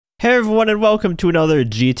Hey everyone, and welcome to another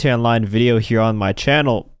GTA Online video here on my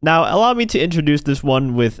channel. Now, allow me to introduce this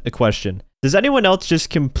one with a question. Does anyone else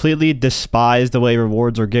just completely despise the way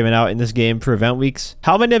rewards are given out in this game for event weeks?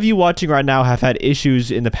 How many of you watching right now have had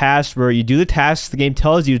issues in the past where you do the tasks the game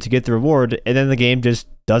tells you to get the reward, and then the game just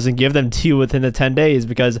doesn't give them to you within the 10 days?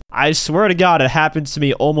 Because I swear to God, it happens to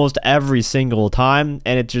me almost every single time,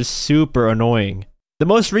 and it's just super annoying. The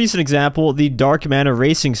most recent example, the Dark Mana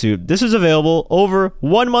racing suit. This was available over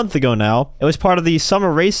 1 month ago now. It was part of the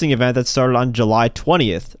summer racing event that started on July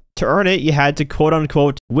 20th. To earn it, you had to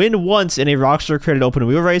quote-unquote win once in a Rockstar-created open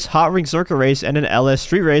wheel race, hot ring circuit race, and an LS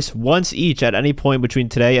street race once each at any point between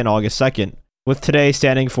today and August 2nd, with today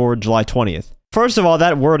standing for July 20th. First of all,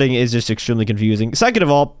 that wording is just extremely confusing. Second of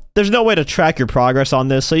all, there's no way to track your progress on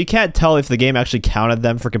this, so you can't tell if the game actually counted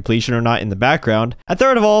them for completion or not in the background. And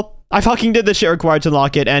third of all, I fucking did the shit required to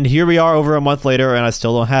unlock it, and here we are over a month later, and I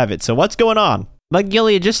still don't have it. So what's going on? But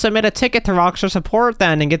Ghillie, just submit a ticket to Rockstar support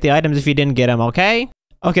then and get the items if you didn't get them, okay?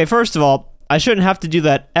 Okay, first of all, I shouldn't have to do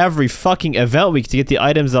that every fucking event week to get the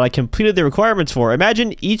items that I completed the requirements for.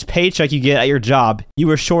 Imagine each paycheck you get at your job, you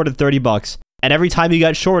were shorted 30 bucks. And every time you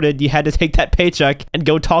got shorted, you had to take that paycheck and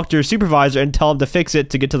go talk to your supervisor and tell him to fix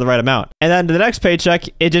it to get to the right amount. And then the next paycheck,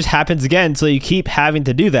 it just happens again, so you keep having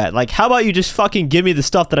to do that. Like, how about you just fucking give me the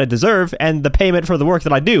stuff that I deserve and the payment for the work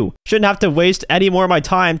that I do? Shouldn't have to waste any more of my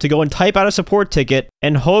time to go and type out a support ticket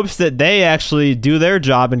in hopes that they actually do their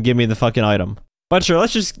job and give me the fucking item. But sure,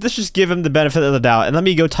 let's just give him the benefit of the doubt and let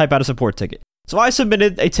me go type out a support ticket. So I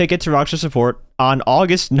submitted a ticket to Rockstar support on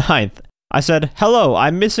August 9th. I said, hello,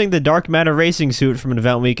 I'm missing the Dark Mana racing suit from an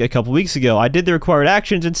event week a couple weeks ago. I did the required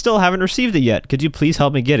actions and still haven't received it yet. Could you please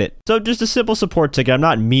help me get it? So just a simple support ticket. I'm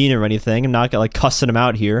not mean or anything. I'm not like cussing them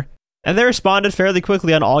out here. And they responded fairly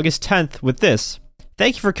quickly on August 10th with this.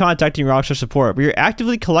 Thank you for contacting Rockstar support. We are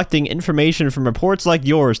actively collecting information from reports like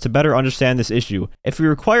yours to better understand this issue. If we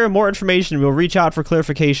require more information, we will reach out for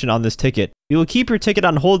clarification on this ticket. We will keep your ticket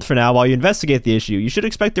on hold for now while you investigate the issue. You should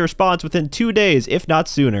expect a response within 2 days, if not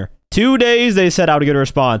sooner. 2 days they said I would get a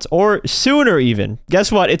response, or sooner even. Guess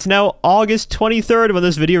what? It's now August 23rd when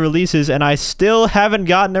this video releases, and I still haven't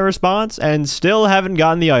gotten a response and still haven't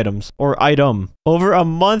gotten the items, or item. Over a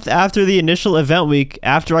month after the initial event week,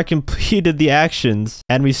 after I completed the actions,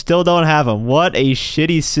 and we still don't have them. What a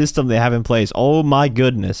shitty system they have in place. Oh my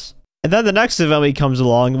goodness. And then the next event week comes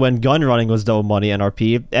along when gun running was double money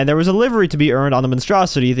NRP, and there was a livery to be earned on the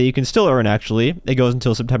monstrosity that you can still earn actually. It goes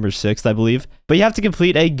until September 6th, I believe. But you have to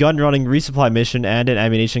complete a gun running resupply mission and an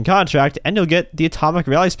ammunition contract, and you'll get the atomic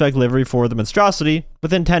rally spec livery for the monstrosity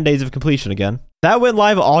within 10 days of completion again. That went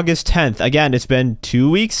live August 10th. Again, it's been 2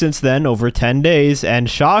 weeks since then, over 10 days, and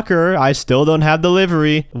shocker, I still don't have the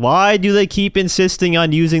livery. Why do they keep insisting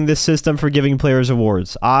on using this system for giving players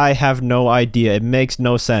awards? I have no idea. It makes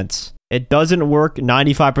no sense. It doesn't work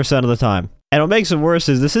 95% of the time. And what makes it worse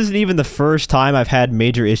is this isn't even the first time I've had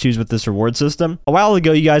major issues with this reward system. A while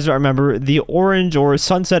ago, you guys might remember the orange or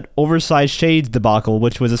sunset oversized shades debacle,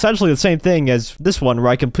 which was essentially the same thing as this one,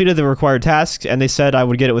 where I completed the required tasks and they said I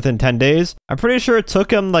would get it within 10 days. I'm pretty sure it took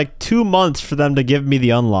them like 2 months for them to give me the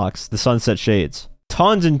unlocks, the sunset shades.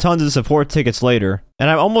 Tons and tons of support tickets later, and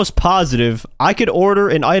I'm almost positive I could order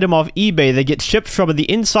an item off eBay that gets shipped from the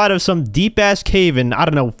inside of some deep-ass cave in, I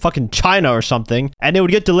don't know, fucking China or something, and it would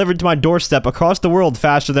get delivered to my doorstep across the world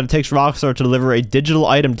faster than it takes Rockstar to deliver a digital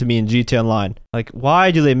item to me in GTA Online. Like,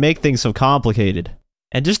 why do they make things so complicated?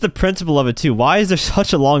 And just the principle of it too. Why is there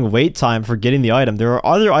such a long wait time for getting the item? There are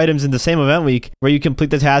other items in the same event week where you complete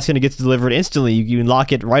the task and it gets delivered instantly. You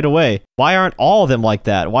unlock it right away. Why aren't all of them like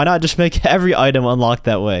that? Why not just make every item unlock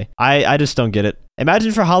that way? I just don't get it.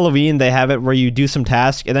 Imagine for Halloween they have it where you do some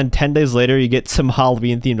task and then 10 days later you get some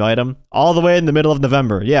Halloween themed item all the way in the middle of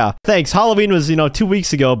November. Yeah, thanks. Halloween was, 2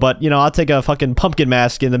 weeks ago, but I'll take a fucking pumpkin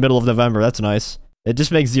mask in the middle of November. That's nice. It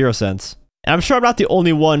just makes zero sense. And I'm sure I'm not the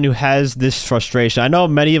only one who has this frustration. I know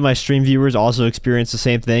many of my stream viewers also experience the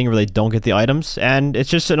same thing where they don't get the items, and it's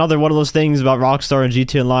just another one of those things about Rockstar and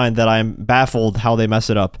GTA Online that I'm baffled how they mess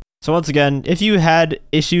it up. So once again, if you had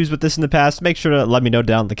issues with this in the past, make sure to let me know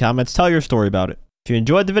down in the comments, tell your story about it. If you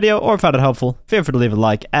enjoyed the video or found it helpful, feel free to leave a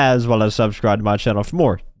like as well as subscribe to my channel for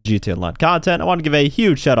more GTA Online content. I want to give a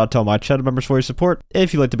huge shout out to all my channel members for your support.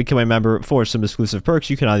 If you'd like to become a member for some exclusive perks,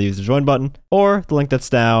 you can either use the join button or the link that's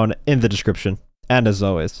down in the description. And as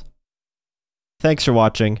always, thanks for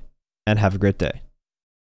watching and have a great day.